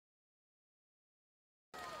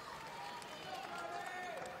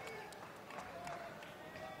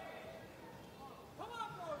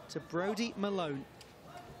to Brody Malone.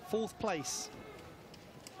 4th place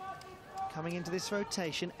coming into this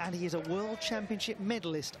rotation, and he is a World Championship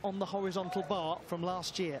medalist on the horizontal bar from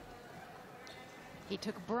last year. He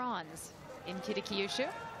took bronze in Kitakyushu.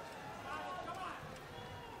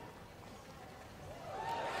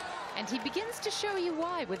 And he begins to show you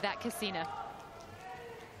why with that Cassina.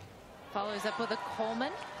 Follows up with a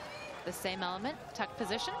Coleman, the same element, tuck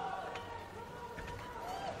position.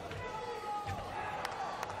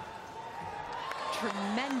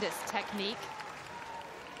 Tremendous technique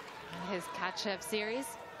in his Kachev series.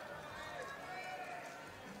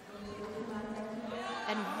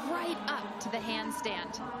 And right up to the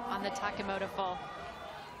handstand on the Takemoto full.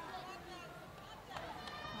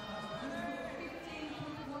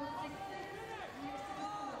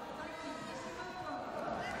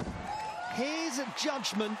 His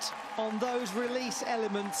judgment on those release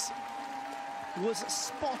elements was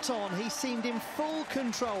spot on. He seemed in full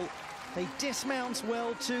control. He dismounts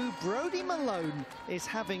well too. Brody Malone is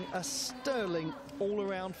having a sterling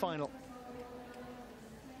all-around final.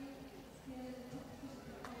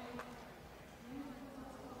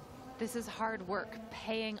 This is hard work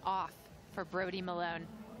paying off for Brody Malone.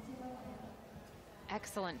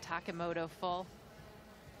 Excellent Takemoto full.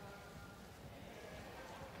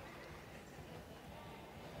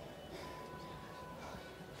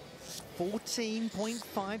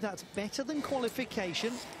 .14.5, that's better than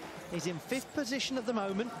qualification. He's in 5th position at the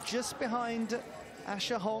moment, just behind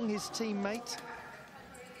Asher Hong, his teammate.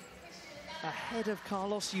 Ahead of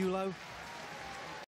Carlos Yulo.